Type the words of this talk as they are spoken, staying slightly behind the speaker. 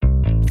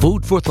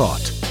Food for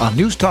Thought on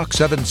News Talk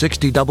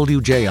 760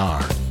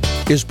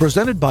 WJR is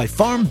presented by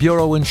Farm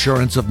Bureau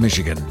Insurance of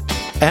Michigan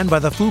and by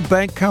the Food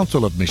Bank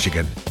Council of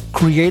Michigan,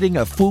 creating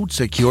a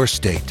food-secure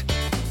state.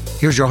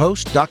 Here's your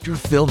host, Dr.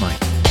 Phil Knight.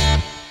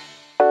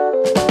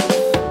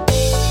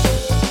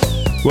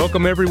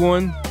 Welcome,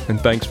 everyone, and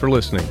thanks for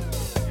listening.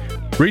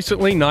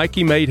 Recently,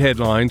 Nike made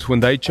headlines when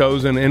they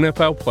chose an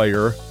NFL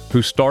player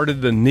who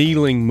started the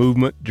kneeling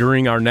movement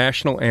during our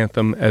national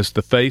anthem as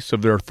the face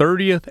of their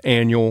 30th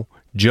annual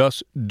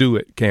Just Do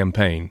It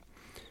campaign.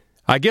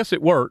 I guess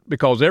it worked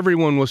because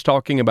everyone was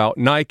talking about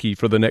Nike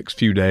for the next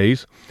few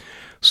days.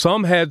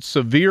 Some had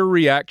severe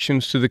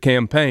reactions to the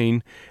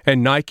campaign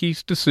and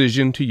Nike's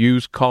decision to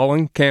use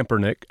Colin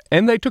Kaepernick,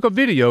 and they took a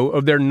video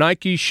of their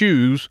Nike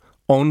shoes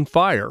on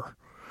fire.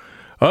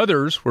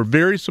 Others were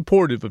very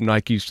supportive of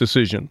Nike's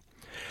decision.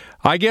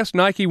 I guess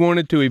Nike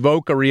wanted to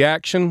evoke a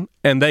reaction,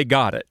 and they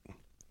got it.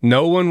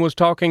 No one was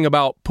talking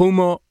about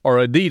Puma or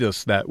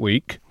Adidas that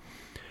week.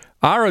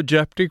 Our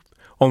objective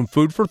on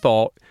Food for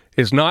Thought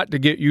is not to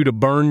get you to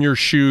burn your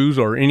shoes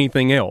or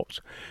anything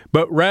else,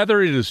 but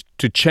rather it is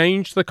to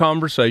change the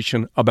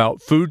conversation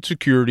about food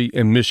security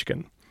in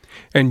Michigan.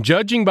 And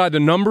judging by the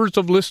numbers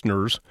of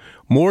listeners,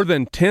 more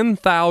than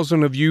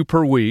 10,000 of you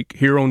per week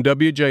here on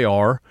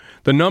WJR,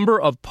 the number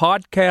of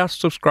podcast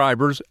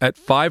subscribers at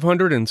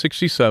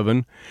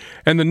 567,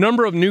 and the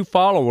number of new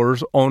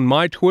followers on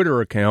my Twitter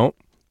account,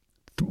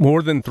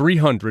 more than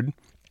 300,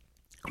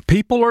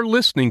 people are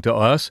listening to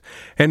us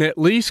and at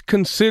least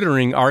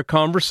considering our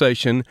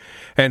conversation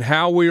and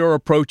how we are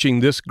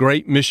approaching this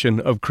great mission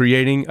of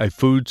creating a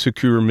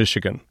food-secure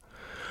Michigan.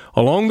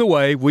 Along the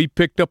way, we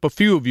picked up a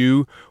few of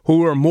you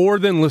who are more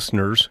than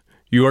listeners.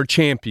 You are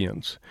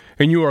champions,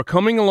 and you are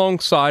coming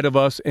alongside of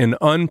us in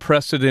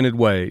unprecedented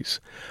ways.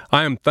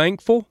 I am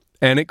thankful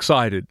and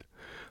excited.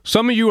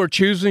 Some of you are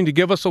choosing to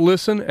give us a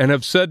listen and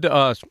have said to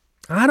us,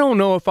 I don't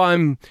know if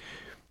I'm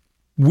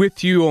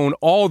with you on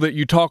all that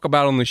you talk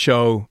about on the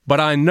show, but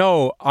I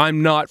know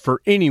I'm not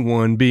for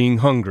anyone being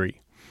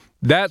hungry.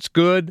 That's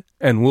good,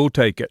 and we'll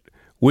take it.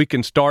 We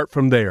can start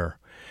from there.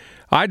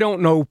 I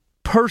don't know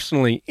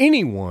personally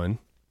anyone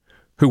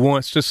who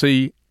wants to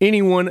see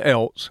anyone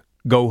else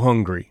go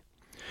hungry.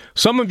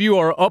 Some of you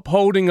are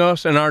upholding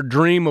us in our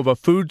dream of a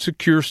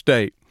food-secure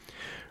state.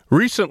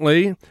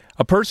 Recently,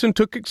 a person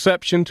took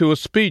exception to a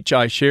speech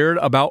I shared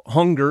about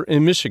hunger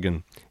in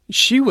Michigan.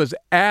 She was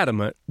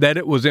adamant that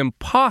it was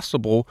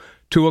impossible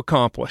to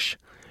accomplish.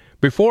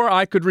 Before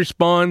I could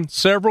respond,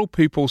 several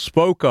people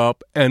spoke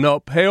up and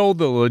upheld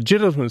the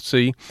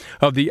legitimacy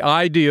of the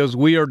ideas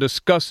we are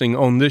discussing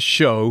on this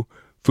show,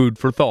 Food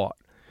for Thought.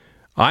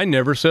 I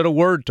never said a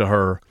word to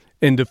her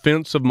in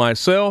defense of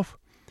myself.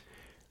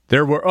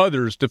 There were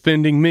others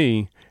defending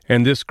me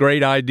and this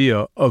great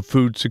idea of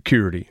food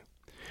security.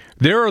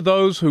 There are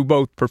those who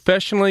both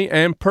professionally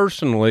and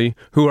personally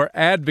who are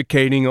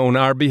advocating on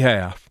our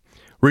behalf.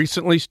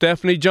 Recently,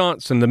 Stephanie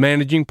Johnson, the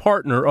managing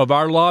partner of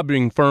our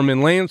lobbying firm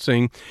in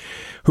Lansing,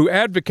 who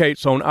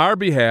advocates on our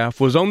behalf,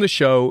 was on the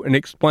show and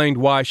explained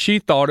why she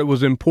thought it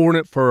was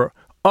important for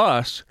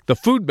us, the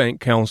Food Bank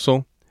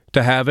Council,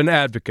 to have an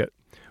advocate.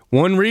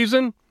 One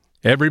reason,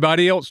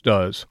 everybody else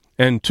does.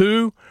 And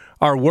two,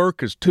 our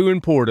work is too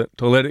important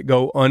to let it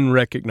go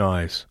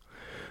unrecognized.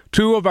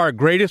 Two of our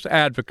greatest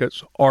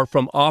advocates are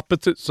from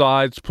opposite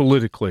sides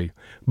politically,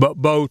 but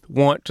both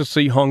want to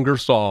see hunger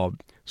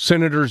solved.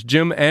 Senators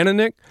Jim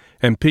Ananich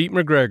and Pete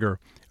McGregor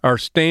are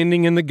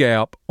standing in the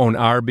gap on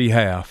our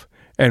behalf,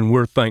 and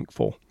we're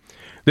thankful.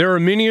 There are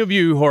many of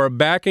you who are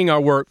backing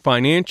our work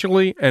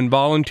financially and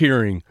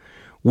volunteering.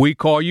 We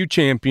call you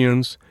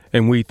champions,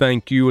 and we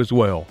thank you as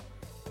well.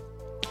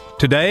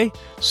 Today,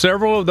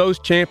 several of those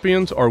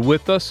champions are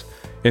with us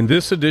in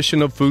this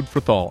edition of Food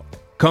for Thought.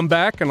 Come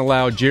back and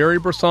allow Jerry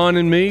Brisson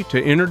and me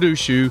to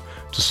introduce you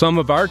to some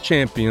of our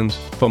champions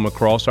from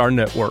across our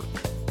network.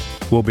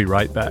 We'll be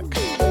right back.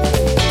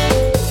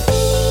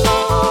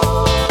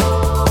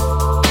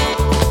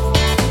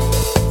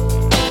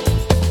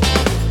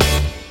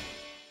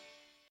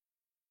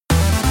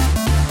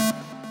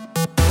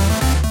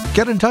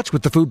 Get in touch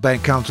with the Food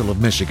Bank Council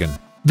of Michigan.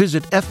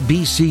 Visit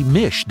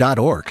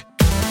fbcmich.org.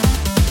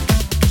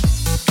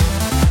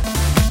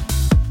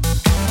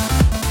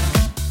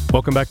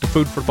 Welcome back to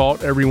Food for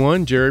Thought,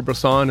 everyone. Jerry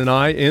Brisson and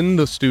I in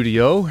the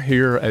studio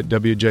here at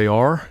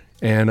WJR.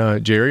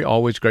 And Jerry,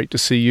 always great to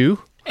see you.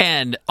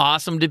 And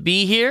awesome to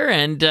be here.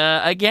 And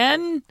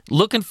again,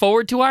 looking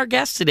forward to our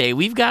guest today.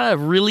 We've got a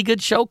really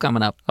good show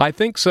coming up. I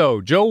think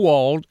so. Joe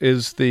Wald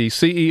is the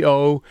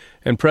CEO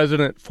and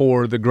president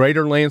for the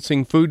Greater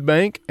Lansing Food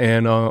Bank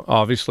and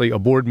obviously a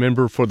board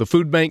member for the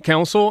Food Bank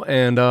Council.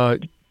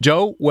 And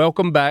Joe,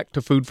 welcome back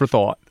to Food for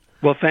Thought.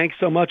 Well, thanks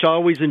so much. I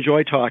always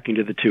enjoy talking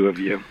to the two of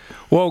you.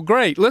 Well,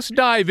 great. Let's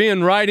dive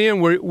right in.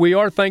 We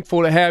are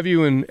thankful to have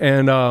you,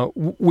 and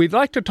we'd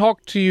like to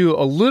talk to you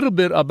a little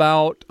bit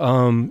about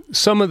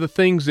some of the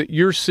things that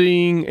you're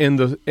seeing in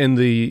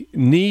the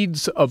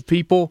needs of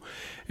people,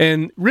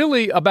 and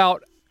really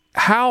about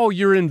how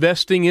you're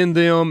investing in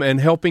them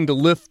and helping to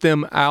lift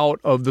them out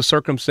of the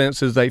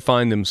circumstances they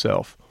find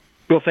themselves.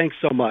 Well, thanks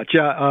so much.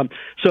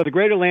 So the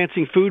Greater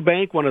Lansing Food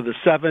Bank, one of the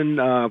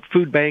 7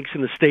 food banks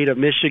in the state of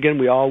Michigan,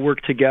 we all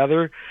work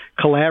together,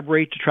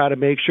 collaborate to try to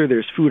make sure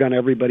there's food on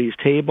everybody's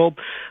table.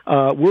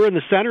 We're in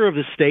the center of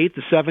the state,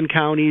 the 7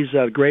 counties,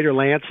 Greater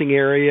Lansing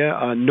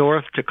area,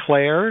 north to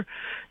Clare,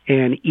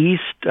 and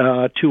east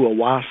to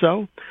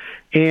Owasso.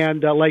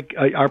 And like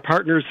our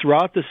partners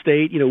throughout the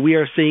state, we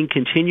are seeing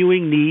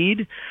continuing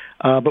need,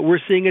 but we're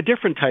seeing a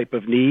different type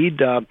of need.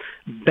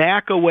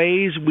 Back a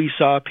ways, we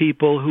saw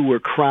people who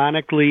were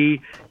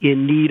chronically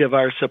in need of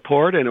our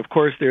support, and of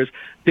course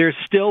there's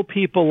still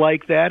people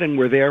like that, and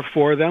we're there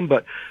for them,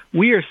 but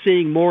we are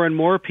seeing more and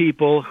more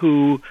people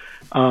who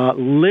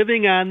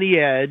living on the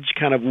edge,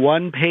 kind of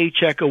one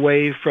paycheck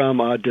away from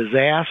a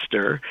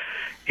disaster,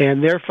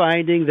 and they're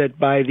finding that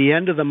by the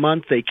end of the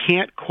month they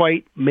can't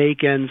quite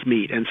make ends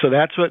meet. And so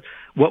that's what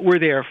we're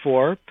there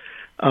for.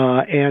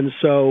 And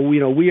so,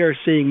 we are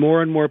seeing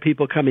more and more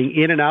people coming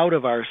in and out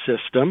of our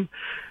system.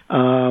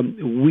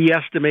 We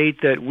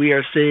estimate that we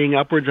are seeing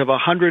upwards of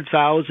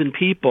 100,000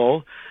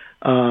 people,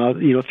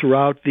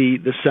 throughout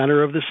the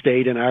center of the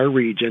state in our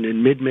region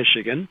in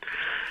mid-Michigan.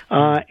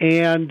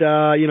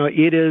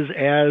 It is,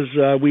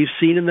 as we've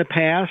seen in the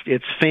past,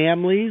 it's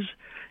families,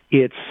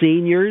 it's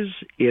seniors,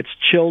 it's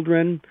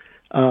children,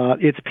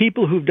 it's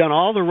people who've done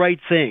all the right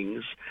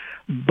things,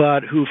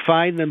 but who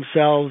find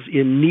themselves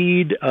in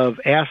need of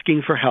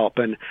asking for help.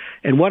 And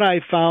what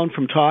I found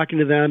from talking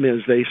to them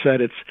is they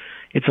said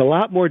it's a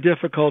lot more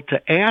difficult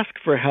to ask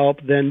for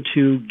help than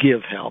to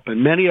give help.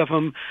 And many of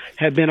them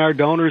have been our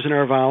donors and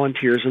our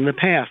volunteers in the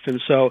past. And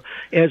so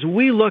as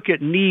we look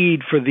at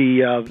need for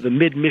the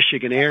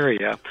mid-Michigan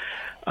area,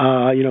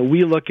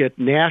 we look at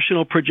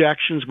national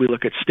projections, we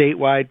look at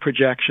statewide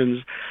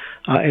projections,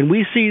 and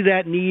we see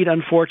that need,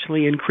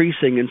 unfortunately,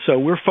 increasing. And so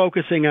we're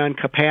focusing on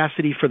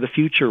capacity for the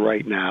future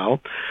right now.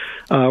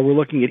 We're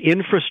looking at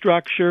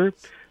infrastructure.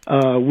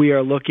 We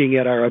are looking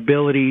at our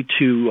ability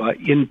to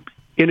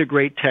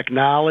integrate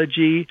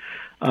technology,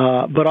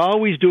 but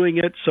always doing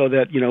it so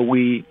that,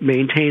 we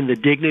maintain the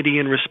dignity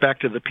and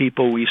respect of the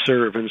people we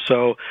serve. And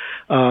so,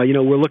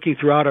 we're looking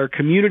throughout our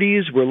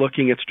communities. We're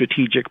looking at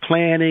strategic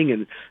planning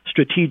and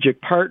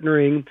strategic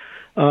partnering.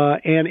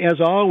 And as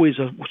always,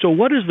 so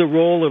what is the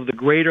role of the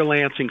Greater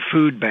Lansing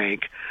Food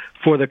Bank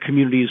for the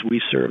communities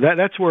we serve?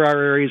 That's where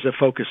our areas of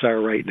focus are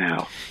right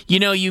now.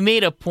 You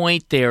made a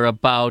point there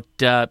about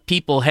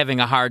people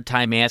having a hard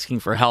time asking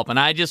for help, and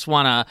I just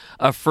want to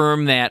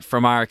affirm that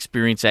from our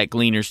experience at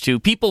Gleaners, too.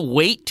 People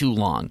wait too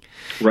long.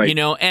 Right.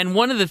 And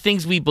one of the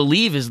things we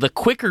believe is the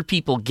quicker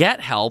people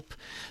get help,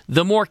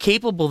 the more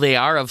capable they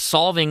are of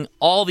solving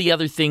all the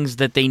other things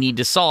that they need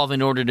to solve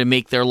in order to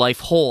make their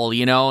life whole,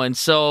 and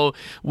so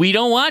we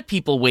don't want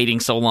people waiting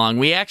so long.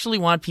 We actually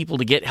want people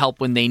to get help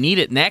when they need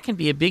it, and that can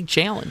be a big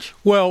challenge.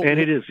 Well, and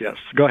it is, yes.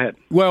 Go ahead.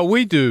 Well,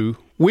 we do.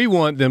 We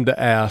want them to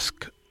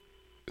ask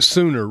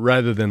sooner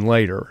rather than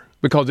later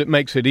because it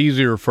makes it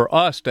easier for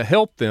us to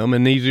help them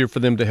and easier for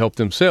them to help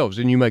themselves,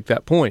 and you make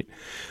that point.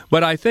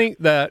 But I think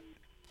that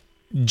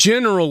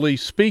generally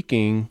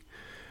speaking,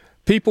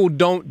 people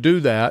don't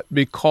do that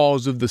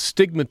because of the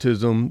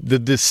stigmatism, the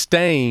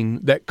disdain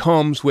that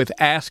comes with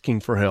asking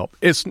for help.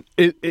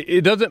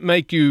 It doesn't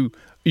make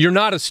you're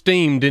not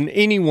esteemed in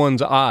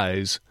anyone's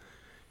eyes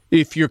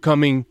if you're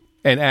coming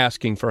and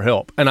asking for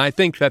help. And I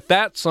think that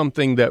that's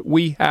something that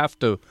we have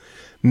to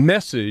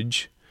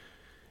message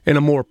in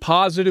a more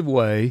positive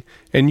way.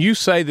 And you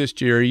say this,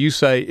 Jerry, you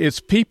say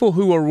it's people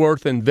who are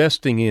worth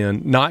investing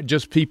in, not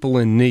just people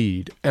in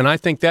need. And I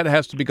think that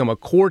has to become a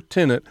core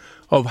tenet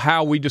of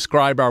how we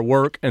describe our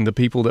work and the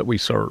people that we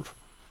serve.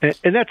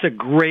 And that's a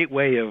great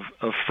way of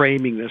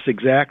framing this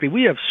exactly.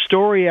 We have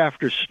story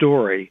after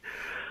story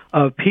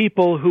of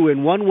people who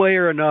in one way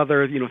or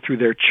another, through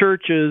their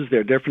churches,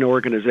 their different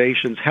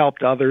organizations,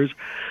 helped others.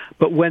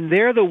 But when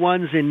they're the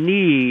ones in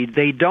need,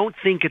 they don't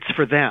think it's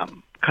for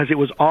them because it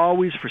was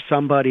always for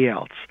somebody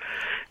else.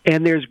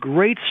 And there's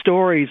great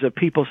stories of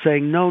people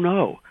saying,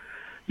 no,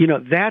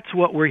 that's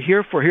what we're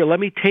here for. Here, let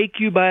me take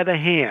you by the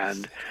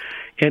hand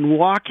and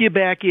walk you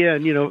back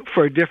in,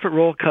 for a different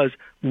role because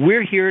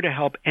we're here to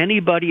help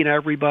anybody and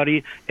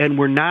everybody, and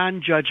we're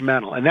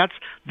non-judgmental. And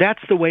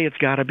that's the way it's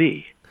got to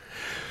be.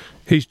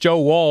 He's Joe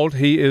Wald.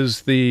 He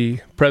is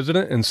the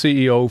president and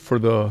CEO for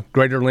the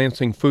Greater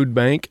Lansing Food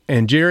Bank.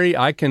 And Jerry,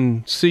 I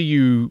can see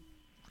you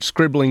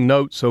scribbling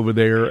notes over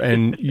there,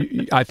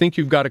 and I think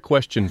you've got a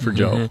question for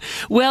Joe.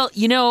 Well,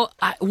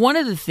 one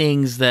of the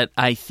things that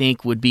I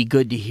think would be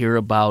good to hear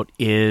about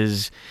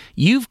is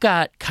you've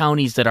got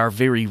counties that are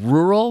very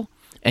rural,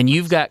 and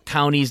you've got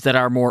counties that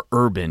are more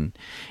urban.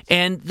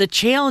 And the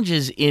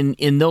challenges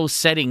in those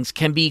settings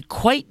can be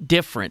quite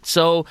different.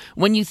 So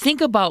when you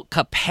think about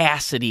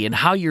capacity and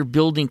how you're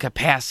building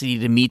capacity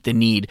to meet the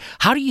need,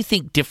 how do you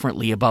think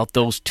differently about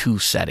those two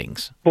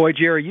settings? Boy,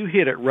 Jerry, you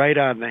hit it right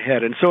on the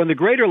head. And so in the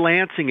Greater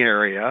Lansing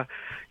area,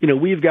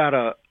 we've got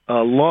a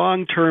a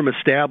long-term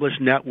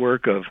established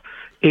network of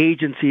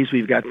agencies.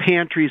 We've got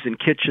pantries and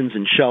kitchens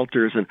and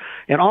shelters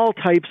and all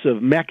types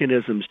of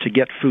mechanisms to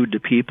get food to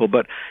people.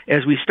 But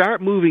as we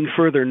start moving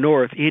further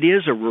north, it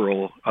is a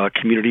rural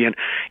community,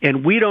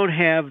 and we don't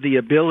have the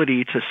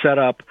ability to set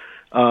up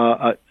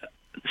a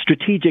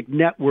strategic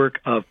network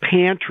of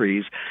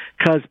pantries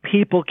because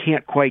people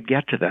can't quite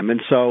get to them.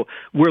 And so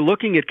we're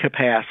looking at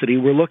capacity.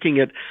 We're looking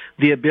at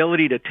the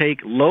ability to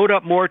load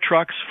up more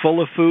trucks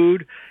full of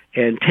food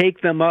and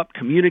take them up,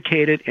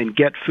 communicate it, and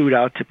get food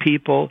out to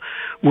people.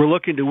 We're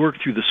looking to work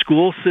through the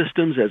school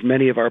systems, as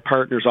many of our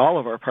partners, all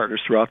of our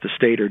partners throughout the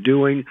state are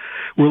doing.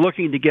 We're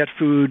looking to get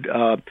food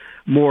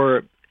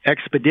more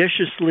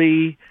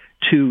expeditiously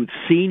to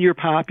senior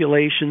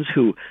populations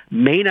who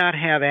may not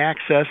have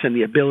access and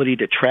the ability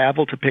to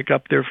travel to pick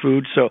up their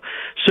food. So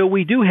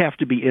we do have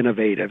to be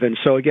innovative. And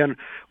so, again,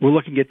 we're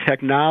looking at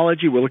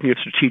technology. We're looking at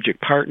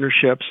strategic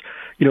partnerships.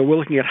 We're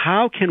looking at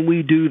how can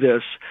we do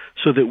this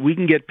so that we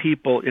can get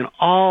people in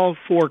all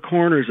four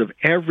corners of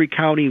every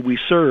county we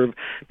serve,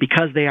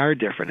 because they are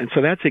different. And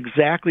so that's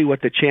exactly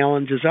what the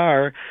challenges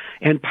are.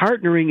 And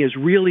partnering is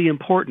really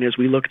important as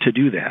we look to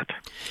do that.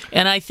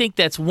 And I think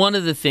that's one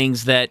of the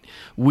things that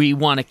we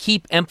want to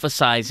keep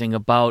emphasizing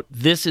about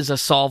this is a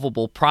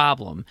solvable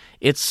problem.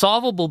 It's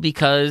solvable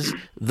because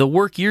the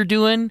work you're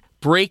doing,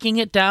 breaking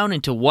it down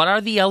into what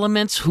are the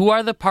elements, who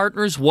are the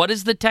partners, what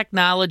is the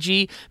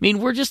technology. I mean,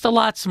 we're just a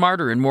lot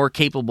smarter and more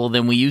capable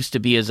than we used to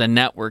be as a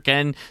network.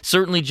 And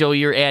certainly, Joe,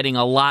 you're adding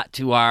a lot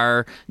to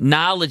our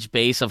knowledge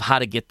base of how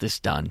to get this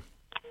done.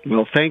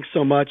 Well, thanks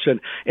so much. And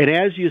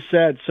as you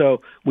said,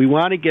 so we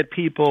want to get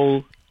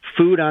people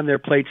food on their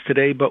plates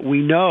today, but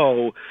we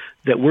know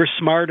that we're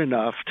smart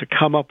enough to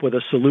come up with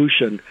a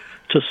solution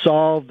to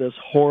solve this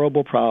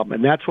horrible problem.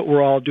 And that's what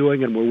we're all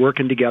doing, and we're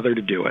working together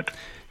to do it.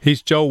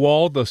 He's Joe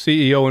Wald, the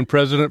CEO and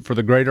president for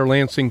the Greater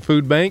Lansing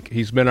Food Bank.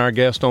 He's been our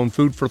guest on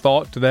Food for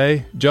Thought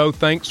today. Joe,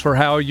 thanks for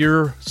how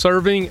you're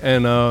serving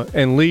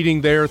and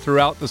leading there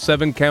throughout the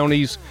 7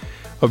 counties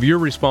of your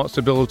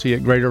responsibility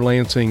at Greater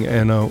Lansing.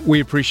 And we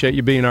appreciate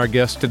you being our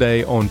guest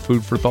today on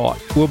Food for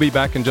Thought. We'll be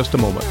back in just a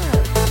moment.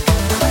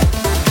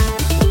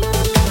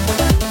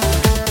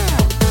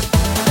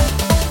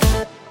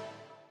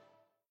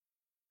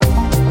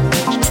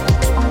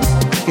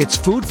 It's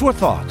Food for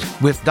Thought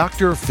with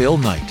Dr. Phil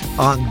Knight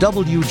on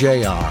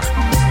WJR.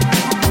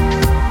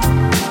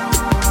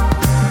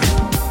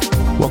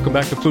 Welcome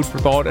back to Food for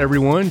Thought,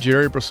 everyone.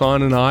 Jerry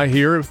Brisson and I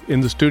here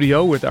in the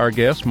studio with our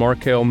guest,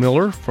 Markel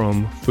Miller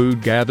from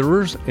Food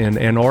Gatherers in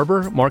Ann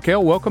Arbor.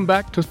 Markel, welcome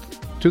back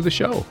to the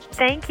show.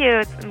 Thank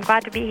you. I'm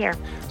glad to be here.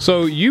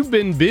 So you've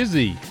been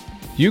busy.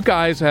 You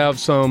guys have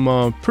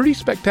some pretty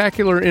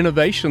spectacular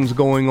innovations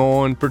going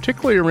on,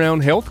 particularly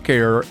around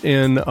healthcare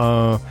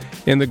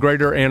in the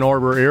greater Ann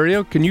Arbor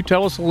area. Can you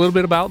tell us a little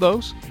bit about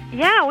those?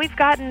 Yeah, we've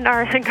gotten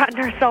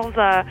ourselves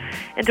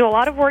into a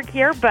lot of work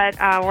here, but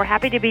we're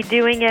happy to be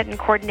doing it and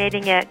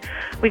coordinating it.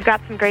 We've got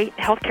some great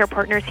healthcare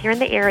partners here in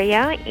the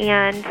area,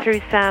 and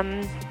through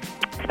some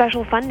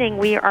special funding,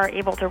 we are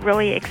able to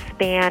really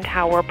expand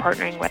how we're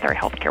partnering with our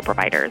healthcare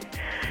providers.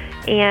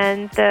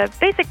 And the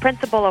basic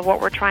principle of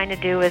what we're trying to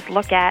do is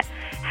look at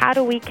how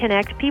do we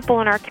connect people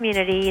in our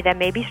community that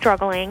may be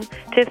struggling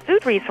to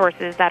food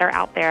resources that are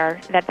out there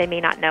that they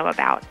may not know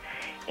about.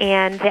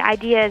 And the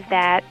idea is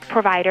that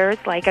providers,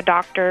 like a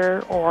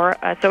doctor or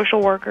a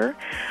social worker,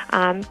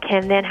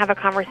 can then have a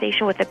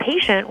conversation with the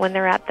patient when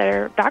they're at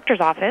their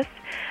doctor's office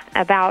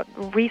about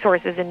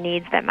resources and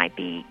needs that might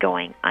be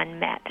going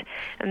unmet.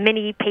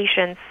 Many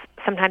patients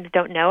sometimes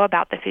don't know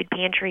about the food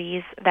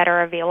pantries that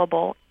are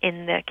available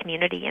in the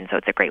community, and so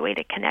it's a great way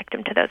to connect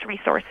them to those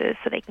resources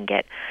so they can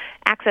get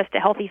access to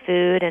healthy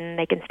food and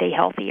they can stay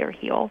healthy or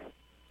heal.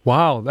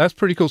 Wow, that's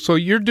pretty cool. So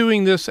you're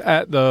doing this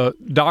at the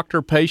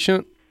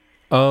doctor-patient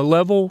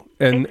level?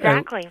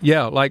 Exactly.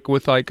 Like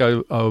with like a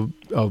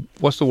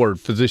what's the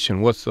word?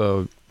 Physician. What's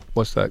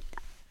that?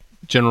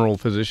 General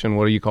physician.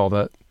 What do you call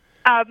that?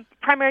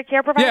 Primary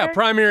care provider? Yeah,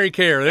 primary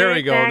care. There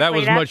we go. That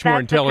was much more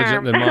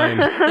intelligent than mine.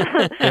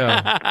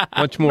 Yeah,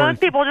 much more.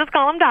 Most people just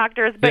call them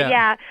doctors, but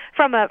yeah,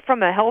 from a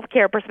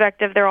healthcare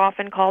perspective, they're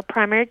often called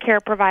primary care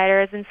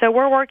providers. And so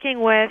we're working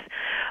with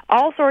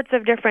all sorts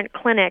of different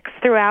clinics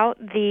throughout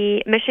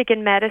the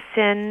Michigan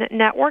Medicine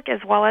Network as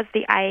well as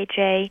the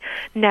IHA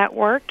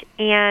network.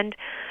 And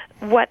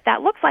what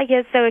that looks like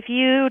is, so if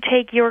you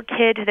take your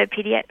kid to the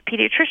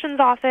pediatrician's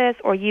office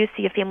or you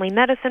see a family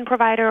medicine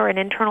provider or an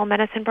internal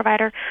medicine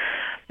provider,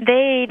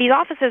 these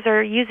offices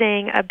are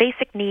using a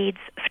basic needs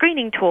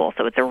screening tool.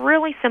 So it's a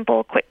really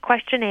simple, quick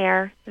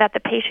questionnaire that the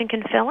patient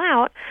can fill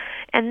out.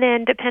 And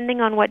then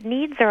depending on what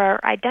needs are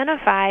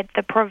identified,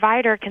 the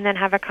provider can then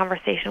have a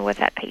conversation with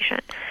that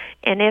patient.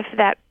 And if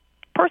that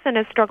person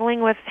is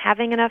struggling with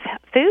having enough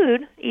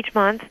food each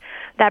month,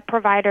 that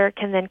provider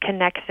can then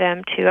connect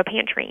them to a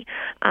pantry.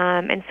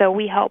 And so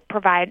we help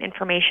provide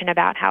information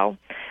about how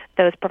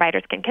those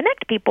providers can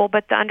connect people,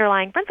 but the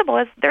underlying principle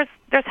is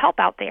there's help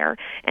out there,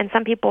 and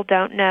some people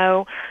don't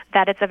know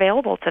that it's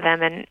available to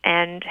them.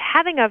 And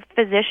having a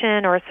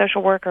physician or a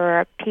social worker or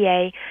a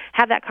PA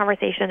have that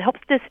conversation helps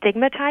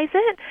destigmatize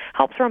it,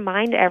 helps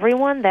remind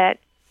everyone that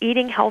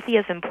eating healthy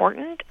is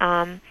important,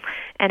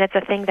 and it's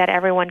a thing that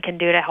everyone can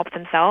do to help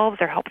themselves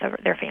or help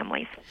their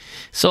families.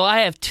 So I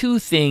have two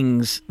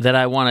things that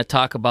I want to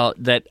talk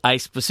about that I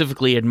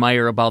specifically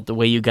admire about the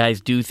way you guys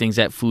do things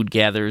at Food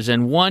Gatherers,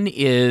 and one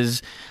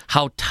is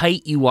how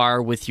tight you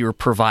are with your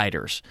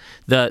providers,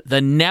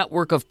 the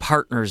network of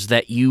partners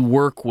that you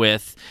work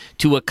with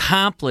to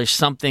accomplish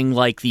something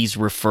like these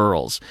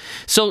referrals.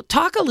 So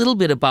talk a little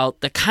bit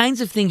about the kinds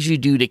of things you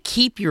do to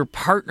keep your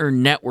partner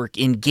network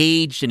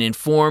engaged and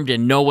informed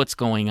and know what's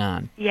going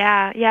on.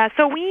 Yeah.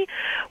 So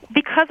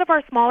because of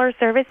our smaller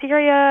service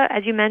area,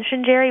 as you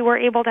mentioned, Jerry, we're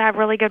able to have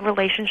really good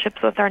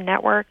relationships with our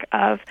network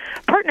of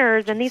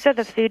partners, and these are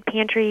the food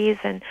pantries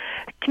and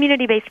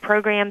community-based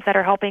programs that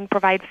are helping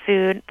provide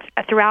food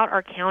throughout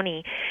our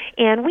county.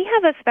 And we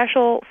have a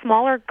special,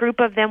 smaller group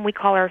of them we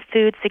call our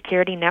Food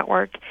Security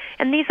Network,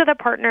 and these are the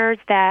partners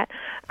that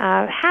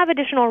have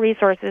additional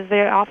resources.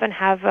 They often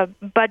have a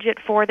budget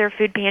for their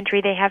food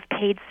pantry. They have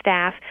paid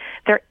staff.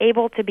 They're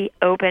able to be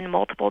open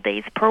multiple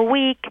days per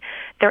week.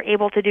 They're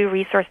able to do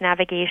resource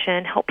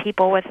navigation, help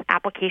people with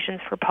applications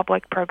for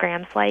public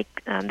programs like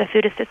the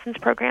Food Assistance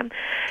Program.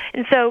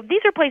 And so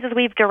these are places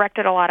we've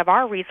directed a lot of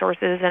our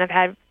resources and have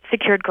had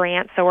secured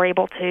grants, so we're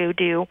able to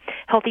do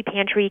healthy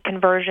pantry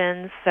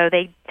conversions. So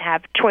they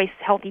have choice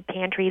healthy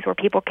pantries where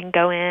people can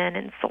go in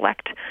and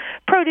select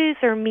produce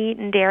or meat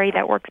and dairy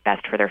that works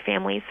best for their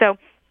families. So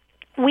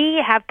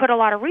we have put a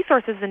lot of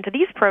resources into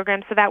these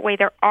programs so that way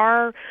there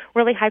are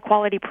really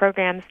high-quality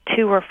programs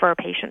to refer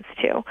patients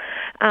to.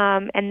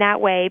 And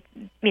that way,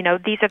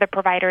 these are the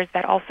providers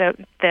that also,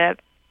 the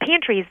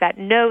pantries that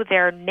know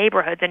their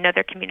neighborhoods and know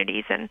their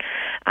communities and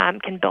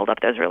can build up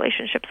those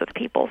relationships with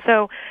people.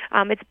 So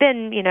it's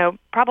been,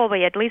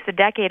 probably at least a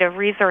decade of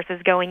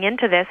resources going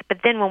into this, but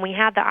then when we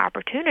had the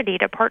opportunity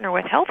to partner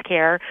with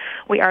healthcare,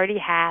 we already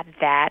had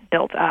that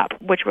built up,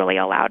 which really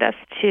allowed us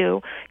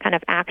to kind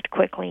of act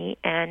quickly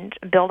and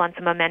build on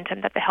some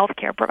momentum that the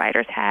healthcare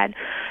providers had.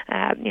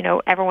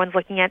 Everyone's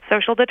looking at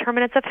social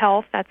determinants of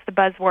health, that's the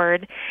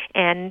buzzword,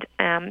 and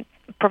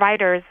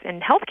providers in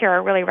healthcare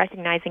are really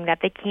recognizing that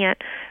they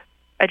can't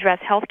address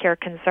healthcare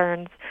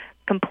concerns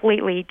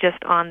completely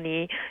just on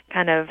the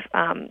kind of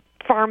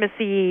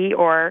pharmacy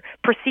or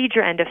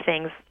procedure end of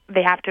things.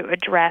 They have to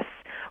address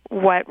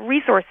what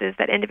resources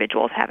that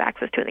individuals have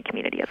access to in the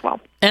community as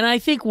well. And I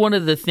think one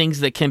of the things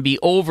that can be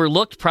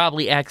overlooked,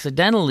 probably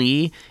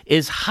accidentally,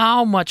 is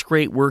how much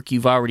great work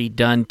you've already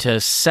done to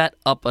set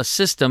up a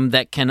system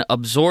that can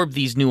absorb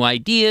these new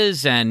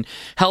ideas and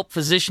help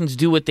physicians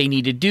do what they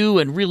need to do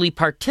and really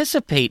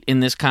participate in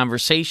this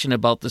conversation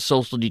about the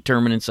social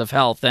determinants of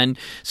health. And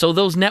so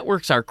those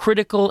networks are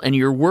critical, and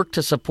your work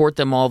to support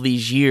them all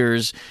these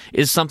years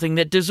is something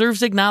that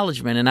deserves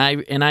acknowledgement.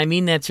 And I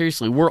mean that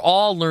seriously. We're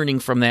all learning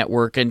from that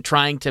work and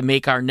trying to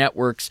make our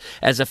networks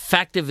as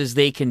effective as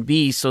they can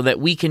be so that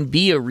we can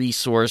be a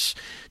resource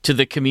to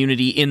the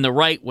community in the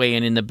right way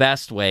and in the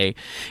best way.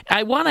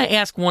 I want to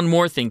ask one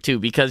more thing, too,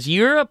 because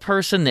you're a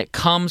person that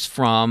comes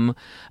from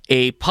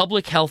a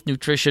public health,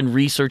 nutrition,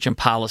 research, and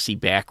policy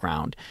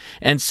background.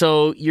 And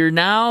so you're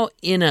now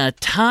in a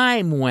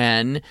time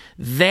when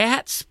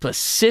that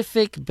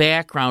specific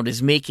background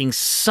is making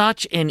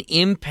such an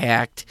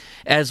impact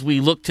as we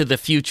look to the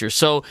future.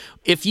 So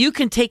if you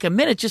can take a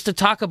minute just to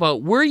talk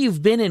about where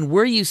you've been and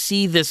where you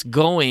see this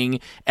going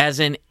as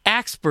an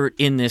expert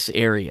in this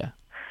area.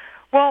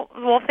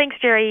 Well, thanks,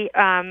 Jerry,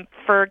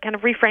 for kind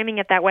of reframing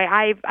it that way.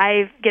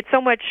 I get so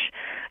much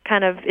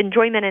kind of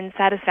enjoyment and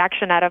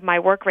satisfaction out of my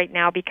work right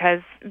now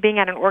because being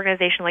at an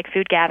organization like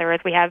Food Gatherers,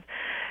 we have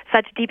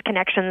such deep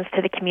connections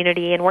to the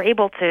community, and we're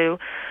able to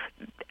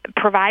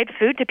provide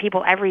food to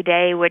people every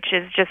day, which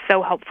is just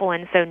so helpful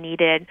and so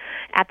needed.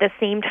 At the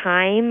same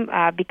time,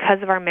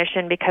 because of our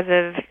mission, because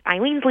of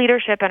Eileen's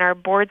leadership and our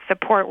board's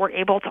support, we're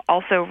able to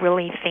also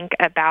really think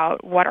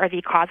about what are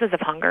the causes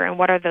of hunger and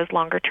what are those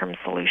longer-term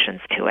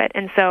solutions to it.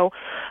 And so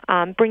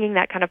bringing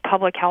that kind of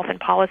public health and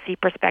policy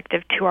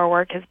perspective to our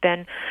work has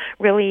been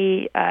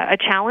really a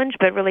challenge,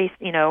 but really,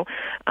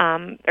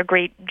 a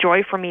great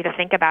joy for me to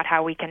think about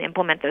how we can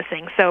implement those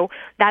things. So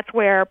that's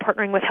where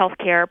partnering with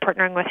healthcare,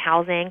 partnering with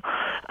housing,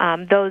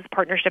 those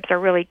partnerships are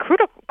really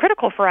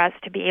critical for us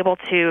to be able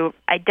to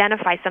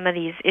identify some of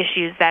these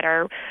issues that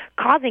are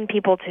causing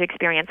people to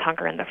experience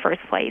hunger in the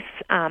first place.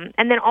 And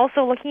then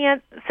also looking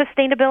at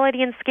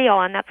sustainability and scale,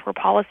 and that's where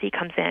policy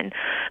comes in.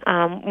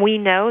 We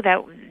know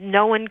that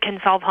no one can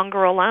solve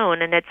hunger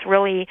alone, and it's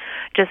really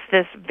just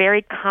this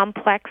very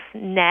complex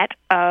net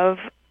of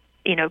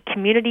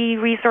community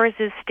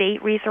resources,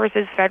 state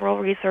resources, federal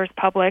resource,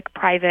 public,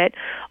 private,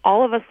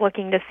 all of us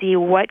looking to see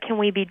what can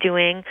we be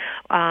doing.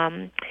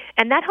 And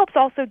that helps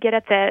also get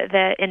at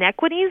the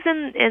inequities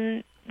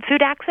in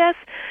food access.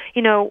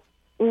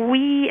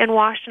 We in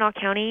Washtenaw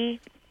County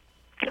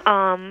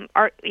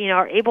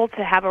are able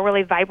to have a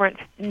really vibrant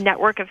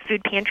network of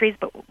food pantries,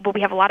 but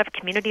we have a lot of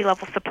community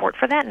level support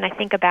for that. And I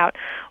think about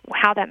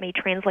how that may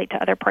translate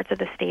to other parts of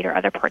the state or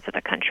other parts of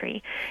the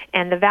country,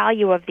 and the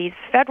value of these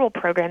federal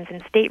programs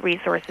and state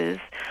resources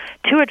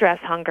to address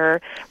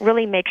hunger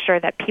really make sure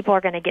that people are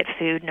going to get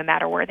food no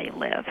matter where they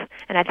live.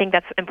 And I think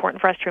that's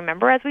important for us to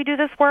remember as we do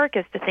this work,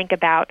 is to think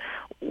about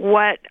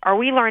what are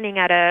we learning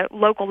at a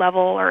local level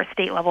or a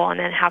state level, and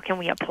then how can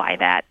we apply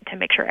that to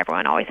make sure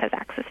everyone always has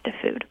access to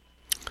food.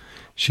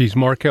 She's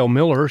Markel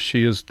Miller.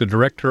 She is the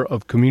Director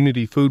of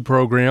Community Food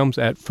Programs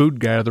at Food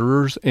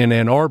Gatherers in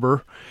Ann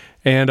Arbor.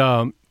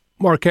 And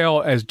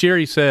Markel, as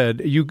Jerry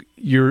said,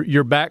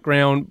 your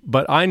background,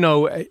 but I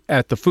know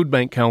at the Food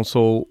Bank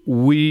Council,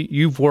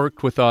 you've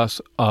worked with us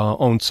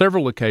on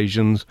several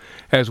occasions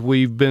as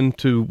we've been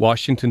to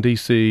Washington,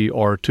 D.C.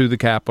 or to the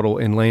Capitol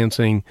in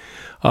Lansing.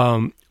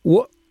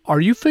 What are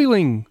you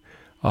feeling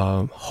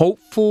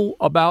hopeful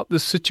about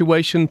this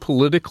situation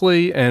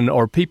politically, and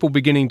are people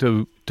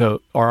beginning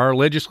are our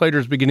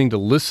legislators beginning to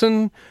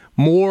listen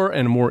more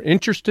and more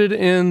interested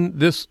in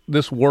this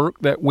work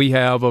that we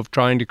have of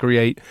trying to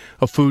create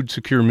a food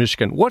secure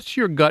Michigan? What's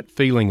your gut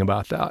feeling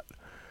about that?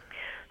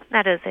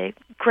 That is a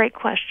great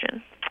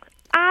question.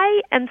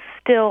 I am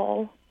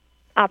still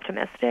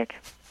optimistic,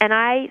 and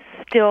I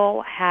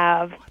still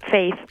have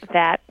faith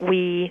that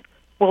we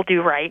will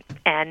do right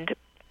and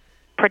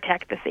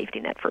protect the safety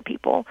net for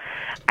people.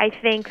 I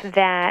think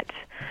that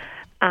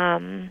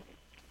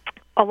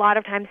a lot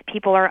of times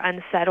people are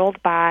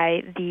unsettled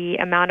by the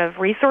amount of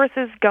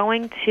resources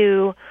going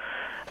to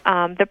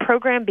the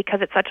program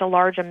because it's such a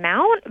large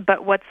amount,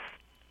 but what's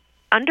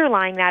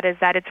underlying that is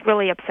that it's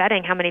really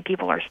upsetting how many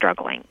people are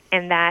struggling,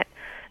 and that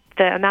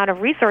the amount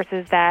of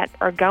resources that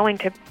are going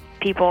to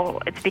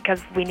people, it's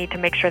because we need to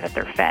make sure that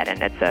they're fed,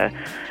 and it's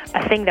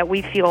a thing that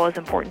we feel is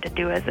important to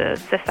do as a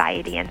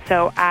society. And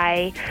so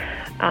I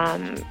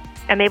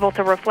am able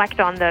to reflect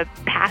on the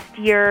past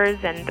years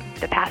and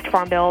the past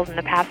farm bills and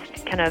the past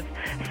kind of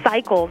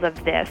cycles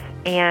of this,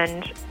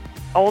 and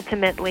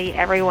ultimately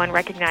everyone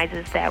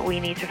recognizes that we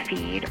need to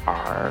feed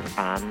our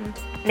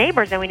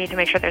neighbors, and we need to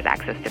make sure there's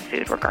access to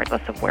food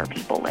regardless of where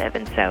people live.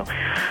 And so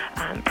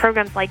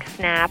programs like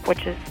SNAP,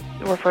 which is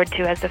referred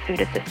to as the Food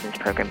Assistance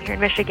Program here in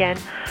Michigan,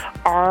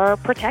 are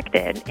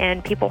protected,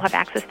 and people have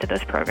access to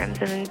those programs.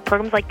 And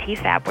programs like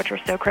TSAP, which are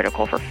so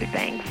critical for food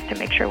banks to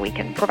make sure we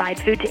can provide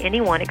food to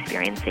anyone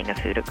experiencing a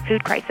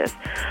food crisis,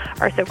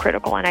 are so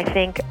critical. And I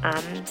think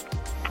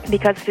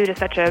because food is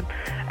such a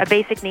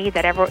basic need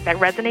that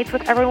resonates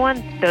with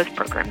everyone, those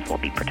programs will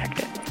be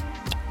protected.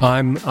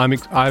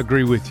 I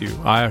agree with you.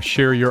 I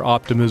share your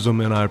optimism,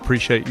 and I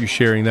appreciate you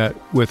sharing that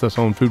with us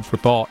on Food for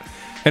Thought.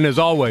 And as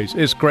always,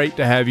 it's great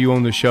to have you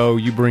on the show.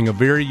 You bring a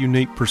very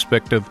unique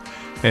perspective,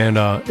 and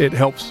it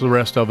helps the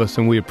rest of us,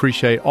 and we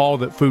appreciate all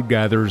that Food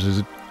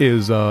Gatherers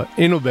is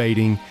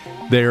innovating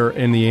there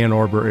in the Ann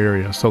Arbor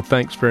area. So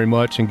thanks very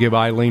much, and give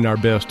Eileen our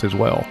best as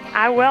well.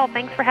 I will.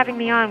 Thanks for having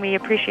me on. We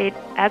appreciate,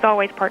 as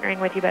always, partnering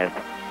with you both.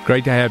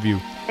 Great to have you.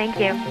 Thank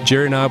you.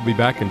 Jerry and I will be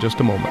back in just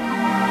a moment.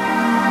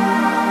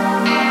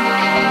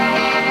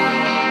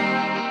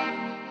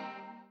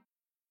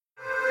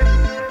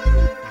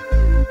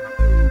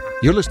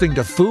 You're listening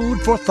to Food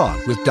for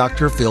Thought with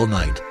Dr. Phil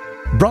Knight.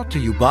 Brought to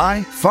you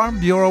by Farm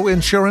Bureau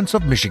Insurance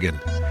of Michigan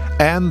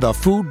and the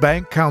Food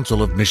Bank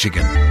Council of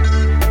Michigan.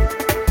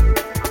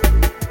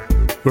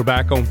 We're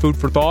back on Food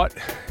for Thought.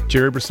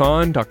 Jerry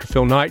Brisson, Dr.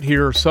 Phil Knight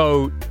here.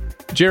 So,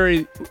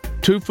 Jerry,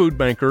 two food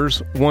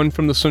bankers, one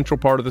from the central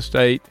part of the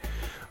state,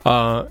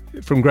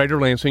 from Greater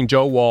Lansing,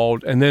 Joe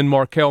Wald, and then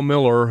Markel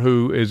Miller,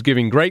 who is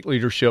giving great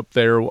leadership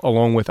there,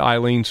 along with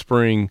Eileen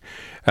Spring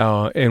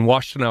in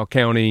Washtenaw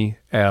County,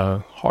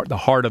 the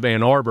heart of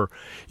Ann Arbor.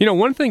 You know,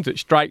 one thing that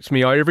strikes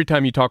me every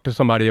time you talk to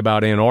somebody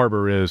about Ann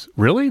Arbor is,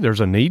 really,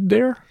 there's a need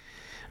there?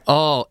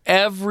 Oh,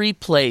 every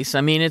place. I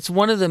mean, it's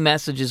one of the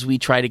messages we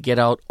try to get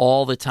out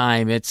all the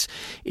time. It's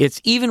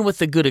even with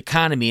the good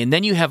economy. And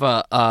then you have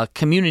a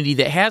community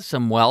that has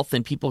some wealth,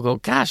 and people go,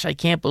 gosh, I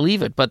can't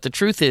believe it. But the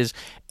truth is,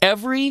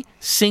 every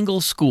single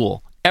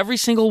school, every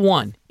single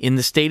one in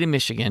the state of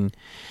Michigan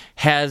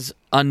has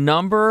a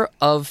number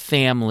of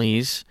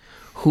families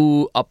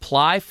who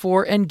apply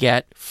for and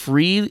get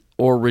free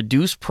or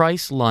reduced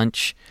price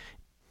lunch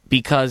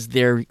because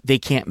they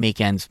can't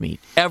make ends meet.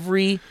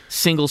 Every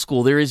single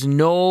school. There is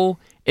no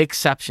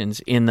exceptions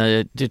in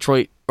the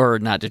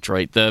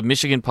the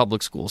Michigan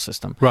public school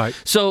system. Right.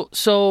 So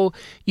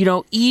you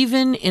know,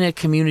 even in a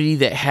community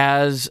that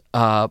has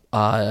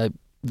the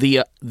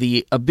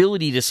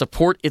ability to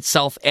support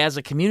itself as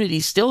a community,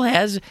 still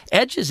has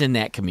edges in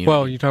that community.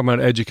 Well, you're talking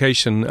about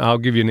education. I'll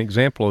give you an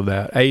example of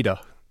that.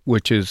 Ada,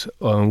 which is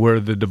where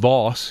the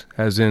DeVos,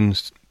 as in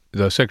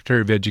the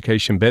Secretary of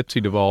Education,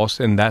 Betsy DeVos,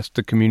 and that's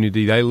the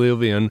community they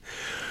live in.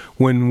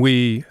 When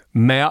we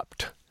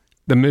mapped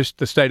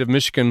the state of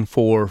Michigan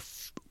for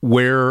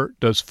where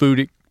does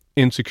food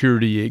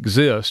insecurity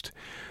exist.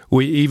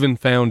 We even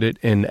found it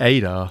in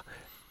Ada.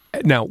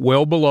 Now,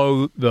 well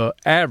below the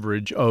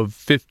average of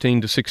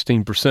 15 to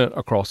 16%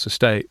 across the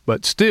state,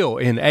 but still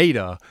in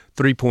Ada,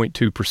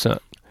 3.2%.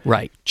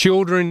 Right.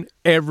 Children,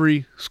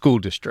 every school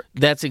district.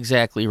 That's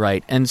exactly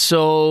right. And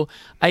so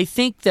I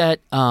think that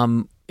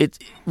it's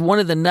one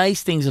of the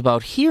nice things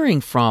about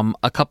hearing from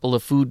a couple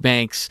of food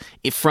banks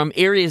from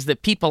areas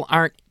that people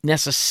aren't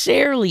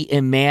necessarily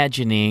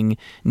imagining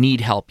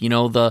need help. You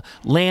know, the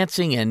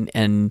Lansing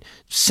and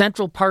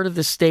central part of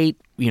the state,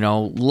 you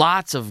know,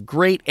 lots of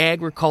great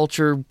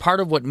agriculture. Part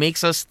of what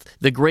makes us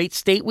the great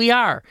state we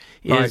are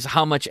is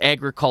how much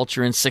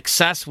agriculture and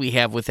success we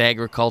have with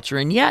agriculture.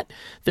 And yet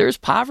there's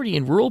poverty,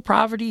 and rural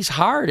poverty is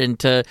hard. And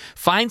to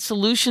find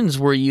solutions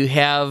where you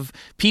have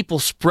people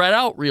spread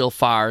out real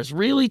far is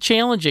really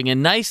challenging.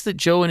 And nice that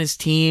Joe and his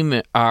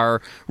team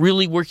are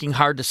really working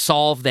hard to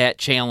solve that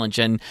challenge.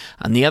 And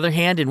on the other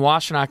hand, in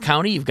Washtenaw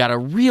County, you've got a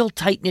real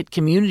tight-knit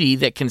community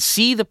that can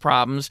see the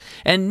problems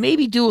and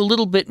maybe do a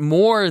little bit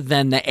more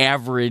than the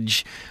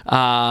average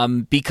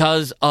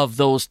because of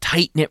those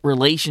tight-knit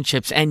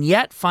relationships, and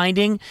yet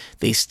finding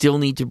they still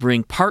need to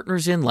bring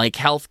partners in like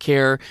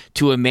healthcare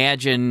to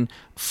imagine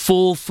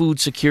full food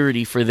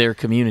security for their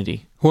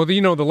community. Well,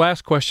 you know, the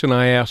last question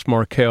I asked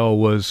Markel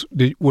was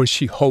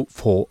she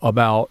hopeful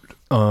about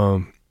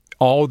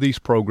all these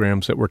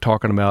programs that we're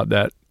talking about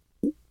that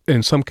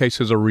in some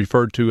cases are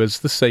referred to as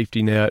the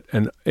safety net,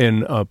 and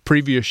in a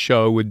previous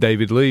show with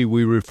David Lee,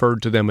 we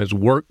referred to them as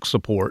work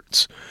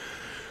supports.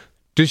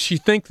 Does she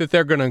think that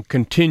they're going to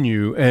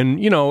continue?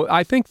 And, you know,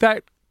 I think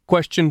that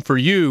question for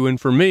you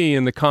and for me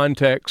in the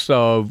context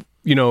of,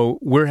 you know,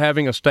 we're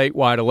having a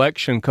statewide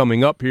election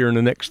coming up here in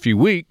the next few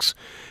weeks,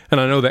 and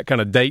I know that kind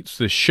of dates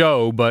the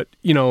show, but,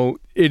 you know,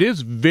 it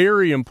is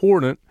very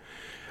important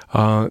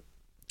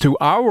to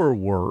our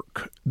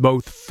work,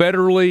 both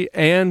federally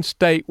and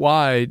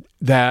statewide,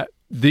 that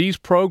these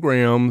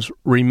programs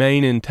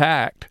remain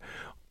intact,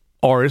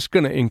 or it's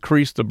going to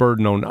increase the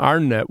burden on our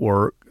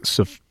network,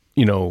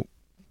 you know,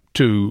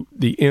 to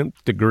the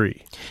nth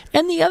degree.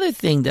 And the other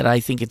thing that I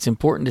think it's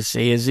important to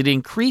say is it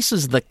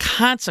increases the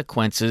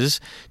consequences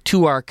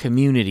to our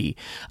community.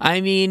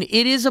 I mean,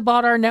 it is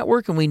about our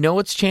network, and we know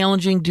it's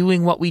challenging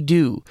doing what we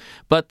do.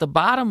 But the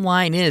bottom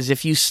line is,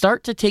 if you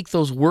start to take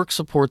those work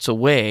supports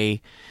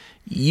away,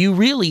 you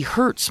really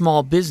hurt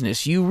small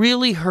business. You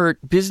really hurt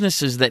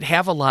businesses that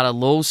have a lot of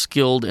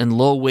low-skilled and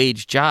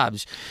low-wage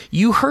jobs.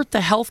 You hurt the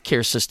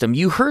healthcare system.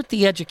 You hurt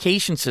the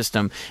education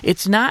system.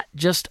 It's not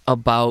just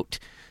about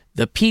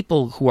the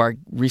people who are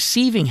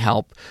receiving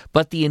help,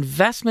 but the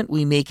investment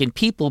we make in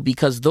people,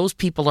 because those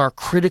people are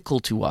critical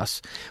to us.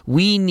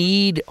 We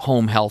need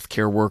home health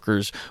care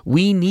workers.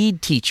 We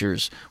need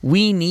teachers.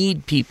 We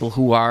need people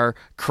who are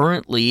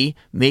currently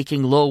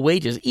making low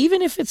wages,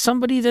 even if it's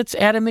somebody that's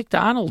at a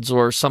McDonald's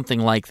or something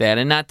like that,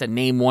 and not to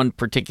name one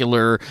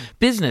particular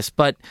business.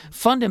 But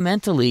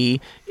fundamentally,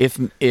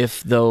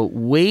 if the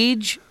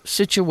wage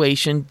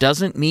situation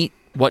doesn't meet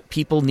what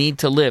people need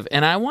to live.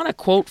 And I want to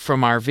quote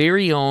from our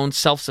very own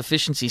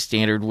self-sufficiency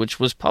standard, which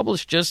was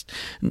published just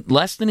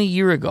less than a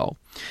year ago.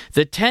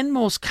 The 10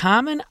 most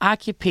common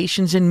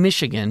occupations in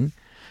Michigan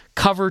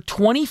cover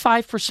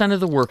 25% of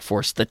the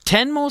workforce. The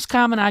 10 most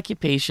common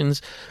occupations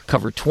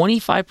cover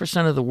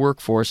 25% of the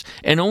workforce,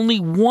 and only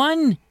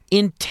 1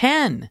 in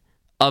 10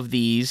 of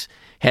these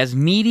has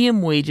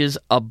medium wages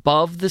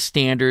above the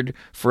standard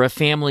for a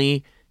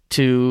family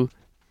to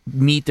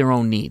meet their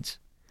own needs.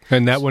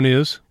 And that one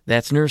is?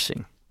 That's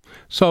nursing.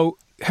 So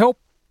help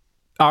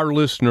our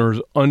listeners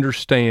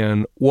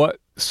understand what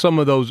some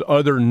of those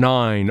other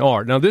 9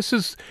 are. Now, this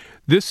is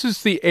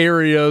the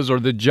areas or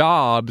the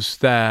jobs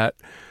that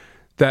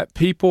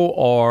people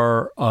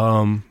are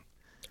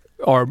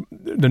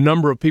the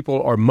number of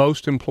people are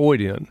most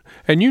employed in.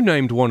 And you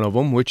named one of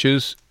them, which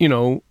is, you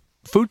know,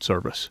 food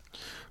service.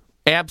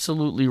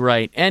 Absolutely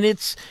right. And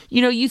it's,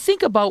 you know, you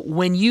think about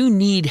when you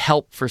need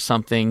help for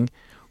something,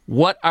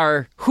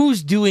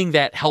 who's doing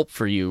that help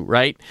for you,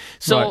 right?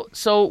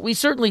 So we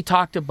certainly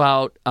talked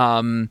about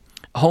home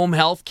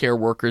health care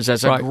workers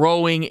as a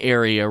growing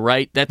area,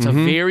 right? That's a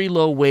very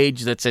low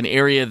wage. That's an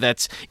area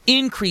that's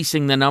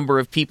increasing the number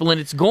of people,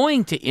 and it's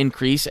going to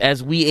increase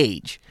as we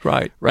age.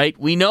 Right.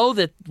 We know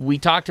that. We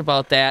talked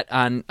about that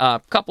on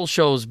a couple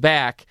shows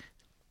back.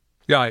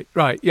 Right.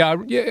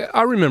 Yeah,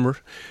 I remember.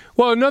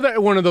 Well, another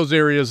one of those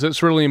areas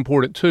that's really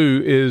important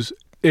too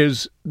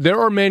is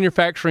there are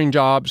manufacturing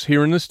jobs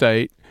here in the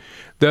state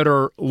that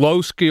are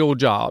low-skill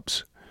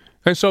jobs.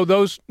 And so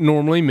those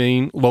normally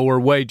mean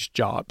lower wage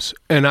jobs.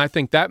 And I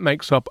think that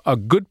makes up a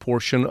good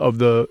portion of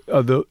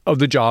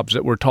the jobs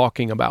that we're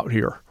talking about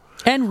here.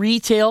 And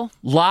retail,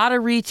 a lot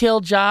of retail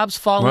jobs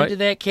fall into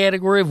that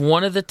category of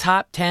one of the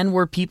top 10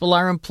 where people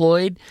are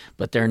employed,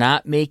 but they're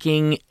not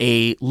making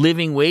a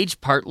living wage.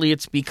 Partly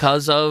it's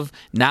because of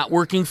not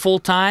working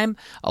full-time.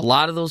 A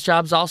lot of those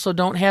jobs also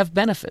don't have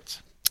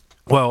benefits.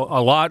 Well,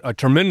 a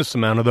tremendous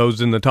amount of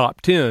those in the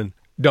top 10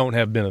 don't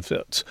have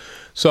benefits.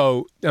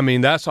 So, I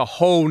mean, that's a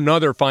whole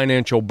nother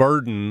financial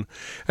burden.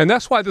 And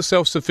that's why the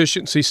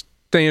self-sufficiency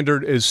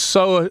standard is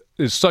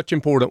such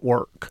important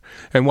work,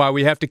 and why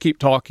we have to keep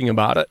talking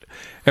about it,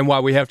 and why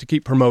we have to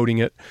keep promoting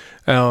it.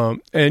 And,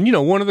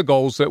 one of the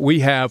goals that we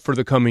have for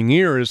the coming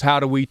year is how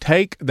do we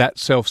take that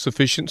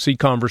self-sufficiency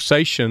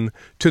conversation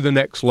to the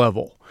next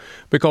level?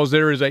 Because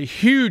there is a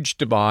huge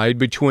divide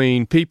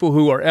between people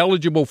who are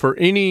eligible for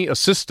any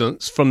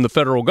assistance from the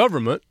federal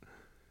government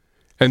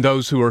and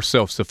those who are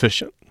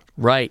self-sufficient.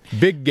 Right.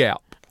 Big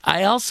gap.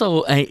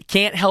 I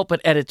can't help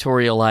but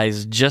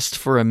editorialize just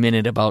for a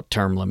minute about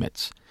term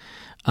limits.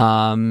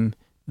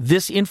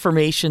 This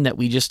information that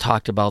we just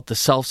talked about, the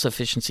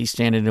self-sufficiency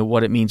standard and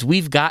what it means,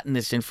 we've gotten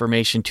this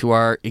information to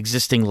our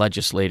existing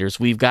legislators.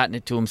 We've gotten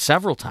it to them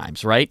several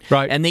times, right?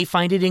 Right. And they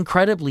find it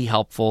incredibly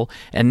helpful.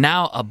 And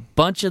now a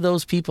bunch of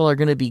those people are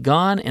going to be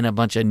gone, and a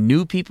bunch of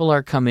new people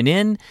are coming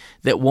in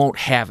that won't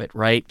have it,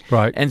 right?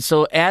 Right. And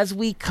so as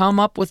we come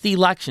up with the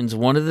elections,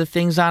 one of the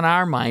things on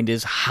our mind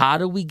is how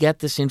do we get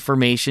this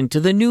information to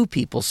the new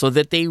people so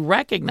that they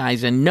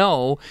recognize and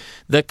know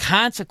the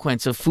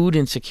consequence of food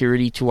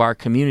insecurity to our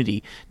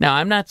community. Now,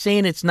 I'm not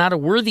saying it's not a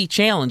worthy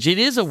challenge. It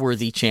is a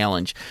worthy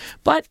challenge.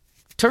 But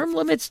term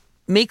limits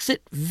makes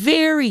it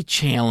very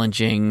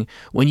challenging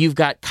when you've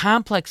got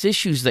complex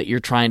issues that you're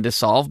trying to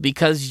solve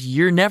because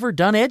you're never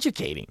done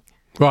educating.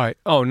 Right.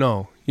 Oh,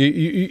 no.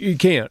 You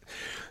can't.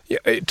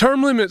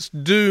 Term limits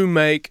do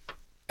make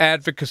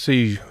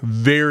advocacy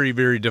very,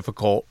 very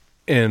difficult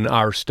in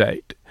our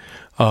state.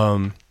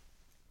 And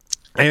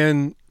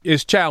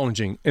is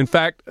challenging. In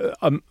fact,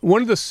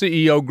 one of the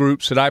CEO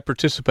groups that I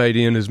participate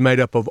in is made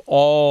up of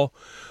all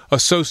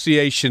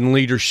association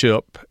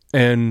leadership,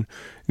 and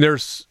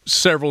there's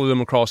several of them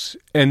across.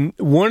 And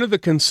one of the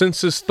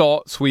consensus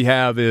thoughts we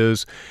have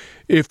is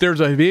if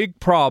there's a big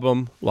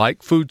problem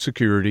like food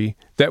security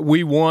that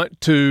we want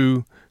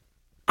to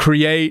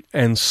create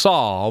and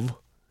solve,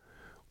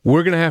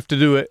 we're going to have to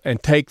do it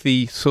and take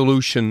the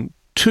solution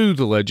to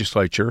the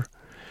legislature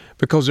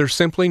because they're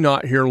simply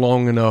not here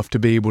long enough to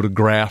be able to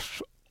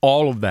grasp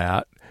all of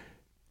that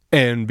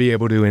and be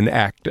able to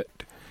enact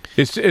it.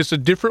 It's a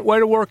different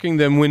way of working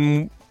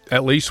than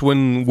at least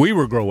when we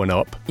were growing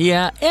up.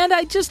 Yeah, and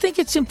I just think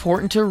it's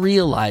important to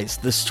realize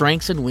the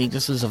strengths and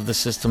weaknesses of the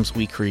systems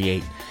we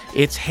create.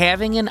 It's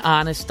having an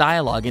honest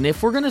dialogue. And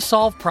if we're going to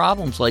solve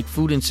problems like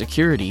food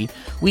insecurity,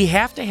 we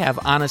have to have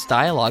honest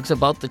dialogues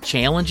about the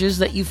challenges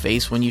that you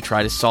face when you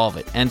try to solve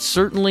it. And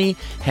certainly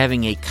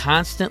having a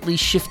constantly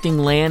shifting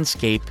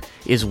landscape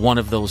is one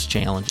of those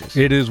challenges.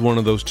 It is one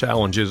of those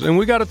challenges. And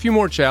we got a few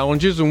more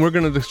challenges, and we're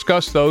going to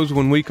discuss those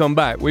when we come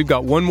back. We've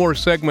got one more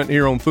segment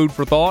here on Food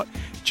for Thought.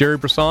 Jerry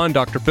Brisson,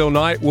 Dr. Phil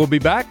Knight will be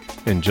back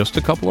in just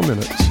a couple of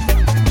minutes.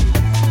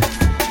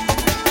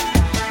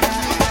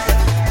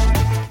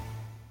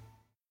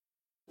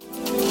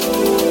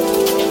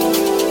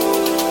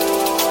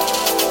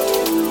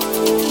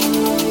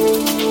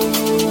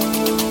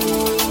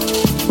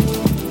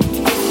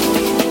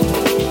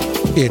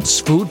 It's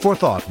Food for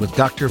Thought with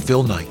Dr.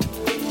 Phil Knight,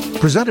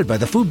 presented by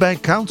the Food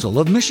Bank Council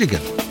of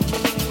Michigan.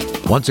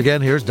 Once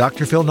again, here's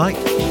Dr. Phil Knight.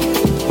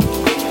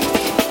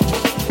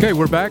 Okay,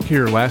 we're back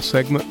here. Last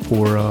segment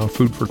for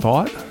Food for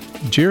Thought.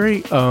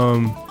 Jerry,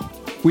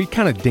 we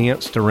kind of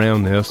danced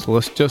around this.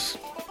 Let's just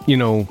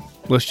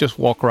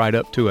walk right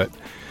up to it.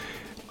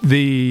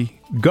 The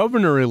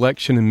governor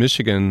election in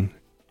Michigan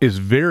is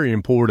very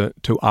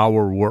important to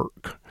our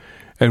work.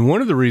 And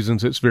one of the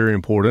reasons it's very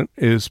important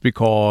is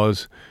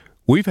because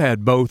we've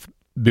had both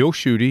Bill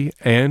Schuette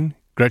and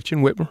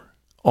Gretchen Whitmer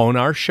on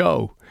our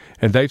show,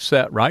 and they've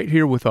sat right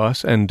here with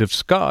us and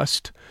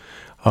discussed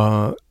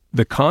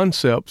the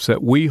concepts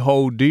that we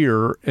hold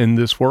dear in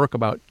this work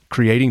about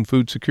creating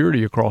food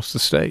security across the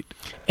state.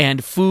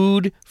 And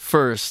food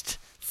first,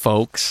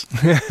 folks.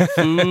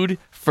 Food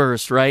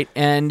first, right?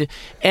 And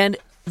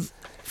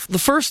the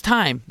first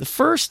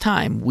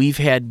time we've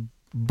had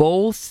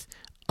both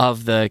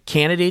of the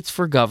candidates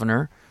for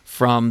governor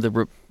from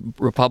the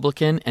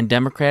Republican and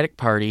Democratic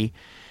Party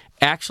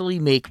actually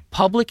make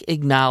public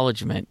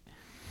acknowledgement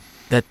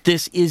that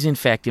this is, in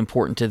fact,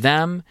 important to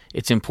them,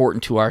 it's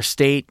important to our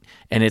state,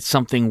 and it's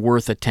something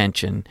worth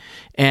attention.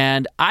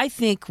 And I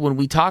think when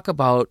we talk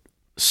about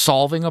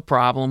solving a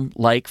problem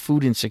like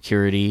food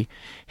insecurity,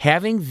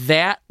 having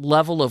that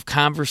level of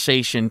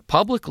conversation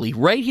publicly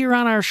right here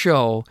on our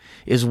show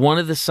is one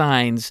of the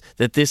signs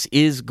that this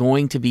is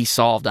going to be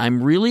solved.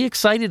 I'm really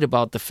excited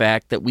about the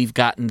fact that we've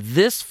gotten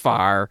this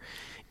far,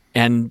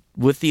 and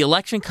with the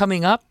election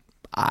coming up,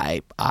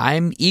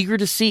 I'm eager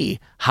to see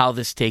how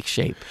this takes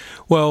shape.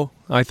 Well,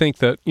 I think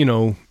that,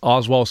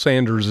 Oswald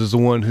Sanders is the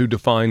one who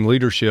defined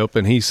leadership,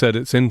 and he said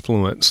it's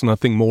influence,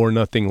 nothing more,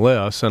 nothing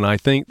less. And I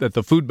think that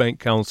the Food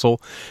Bank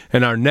Council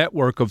and our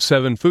network of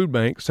 7 food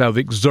banks have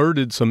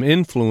exerted some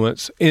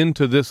influence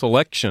into this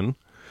election.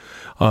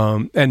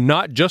 And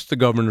not just the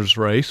governor's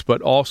race,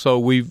 but also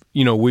we've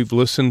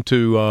listened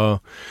to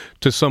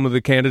some of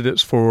the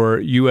candidates for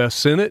U.S.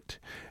 Senate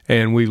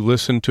and we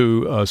listened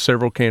to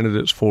several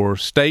candidates for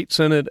state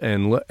senate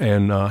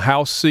and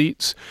House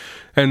seats.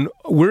 And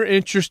we're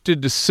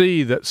interested to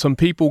see that some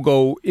people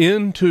go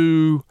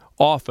into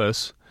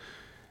office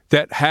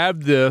that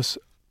have this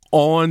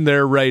on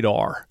their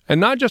radar, and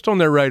not just on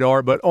their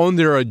radar, but on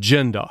their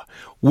agenda.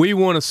 We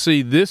want to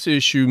see this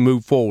issue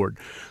move forward.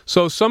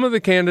 So some of the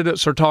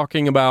candidates are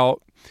talking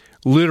about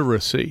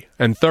literacy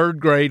and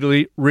third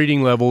grade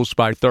reading levels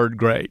by third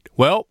grade.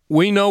 Well,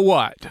 we know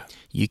what?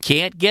 You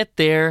can't get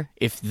there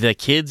if the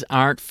kids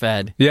aren't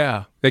fed.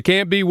 Yeah, they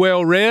can't be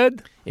well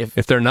read if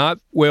they're not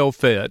well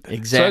fed.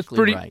 Exactly,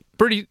 so it's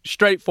pretty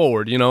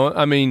straightforward, you know.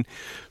 I mean,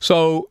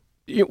 so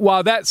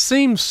while that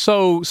seems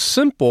so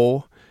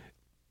simple,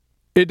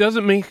 it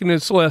doesn't mean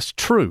it's less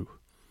true.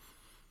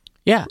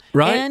 Yeah,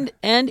 right.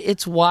 And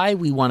it's why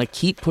we want to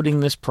keep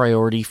putting this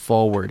priority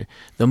forward.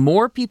 The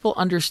more people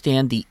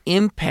understand the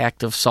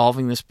impact of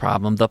solving this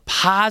problem, the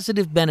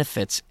positive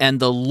benefits, and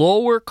the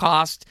lower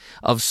cost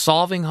of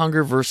solving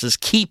hunger versus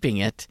keeping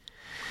it,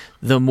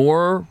 the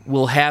more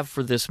we'll have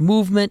for this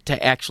movement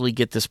to actually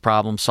get this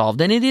problem solved.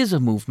 And it is a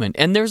movement,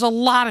 and there's a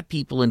lot of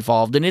people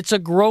involved, and it's a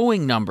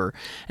growing number.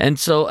 And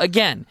so,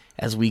 again,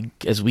 as we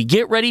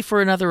get ready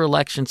for another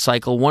election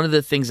cycle, one of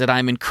the things that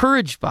I'm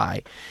encouraged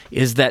by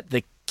is that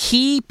the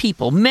key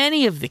people,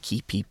 many of the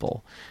key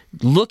people,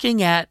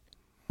 looking at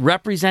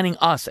representing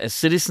us as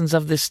citizens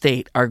of this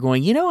state are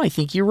going, you know, I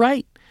think you're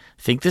right.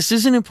 I think this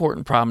is an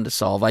important problem to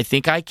solve. I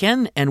think I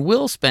can and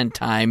will spend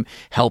time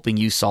helping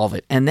you solve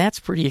it. And that's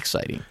pretty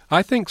exciting.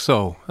 I think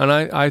so. And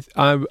I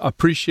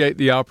appreciate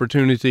the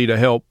opportunity to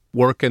help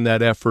work in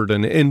that effort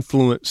and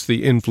influence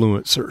the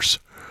influencers.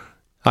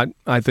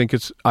 I think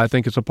it's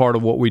a part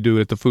of what we do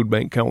at the Food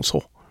Bank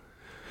Council.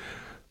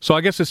 So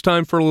I guess it's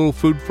time for a little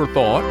food for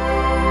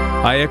thought.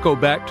 I echo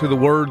back to the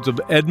words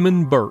of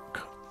Edmund Burke,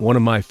 one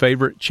of my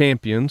favorite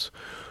champions,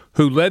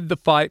 who led the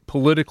fight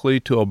politically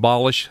to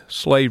abolish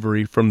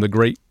slavery from the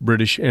great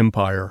British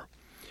Empire.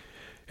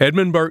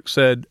 Edmund Burke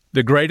said,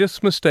 "The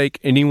greatest mistake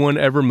anyone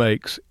ever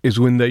makes is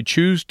when they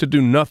choose to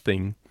do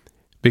nothing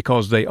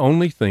because they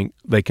only think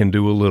they can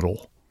do a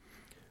little."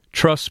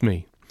 Trust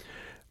me,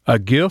 a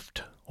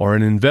gift or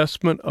an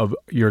investment of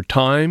your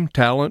time,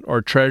 talent,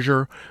 or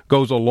treasure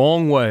goes a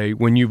long way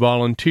when you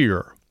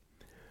volunteer.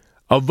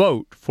 A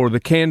vote for the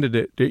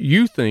candidate that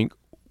you think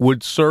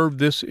would serve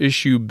this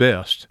issue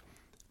best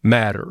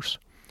matters.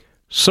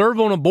 Serve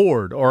on a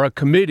board or a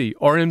committee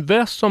or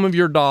invest some of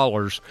your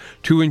dollars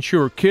to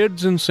ensure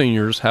kids and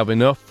seniors have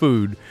enough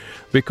food,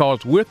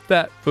 because with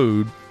that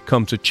food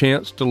comes a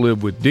chance to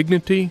live with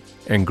dignity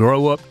and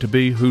grow up to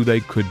be who they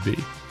could be.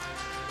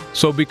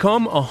 So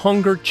become a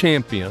hunger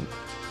champion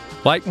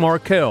like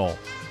Markel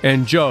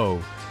and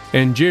Joe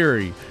and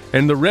Jerry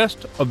and the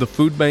rest of the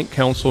Food Bank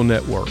Council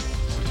Network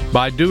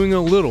by doing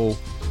a little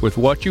with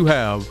what you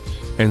have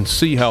and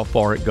see how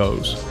far it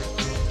goes.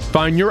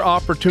 Find your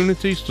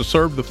opportunities to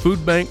serve the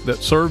food bank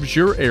that serves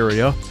your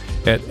area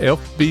at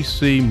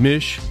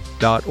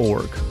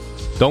fbcmich.org.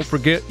 Don't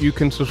forget you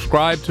can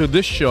subscribe to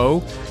this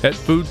show at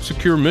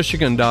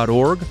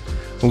foodsecuremichigan.org.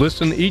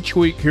 Listen each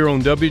week here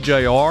on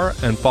WJR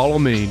and follow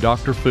me,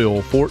 Dr.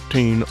 Phil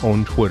 14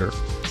 on Twitter.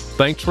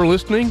 Thanks for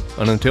listening,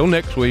 and until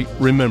next week,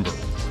 remember,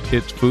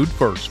 it's food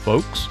first,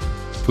 folks.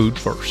 Food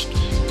first.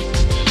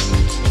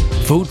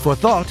 Food for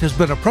Thought has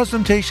been a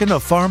presentation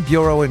of Farm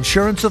Bureau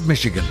Insurance of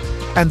Michigan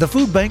and the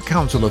Food Bank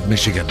Council of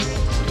Michigan,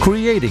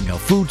 creating a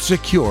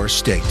food-secure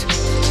state.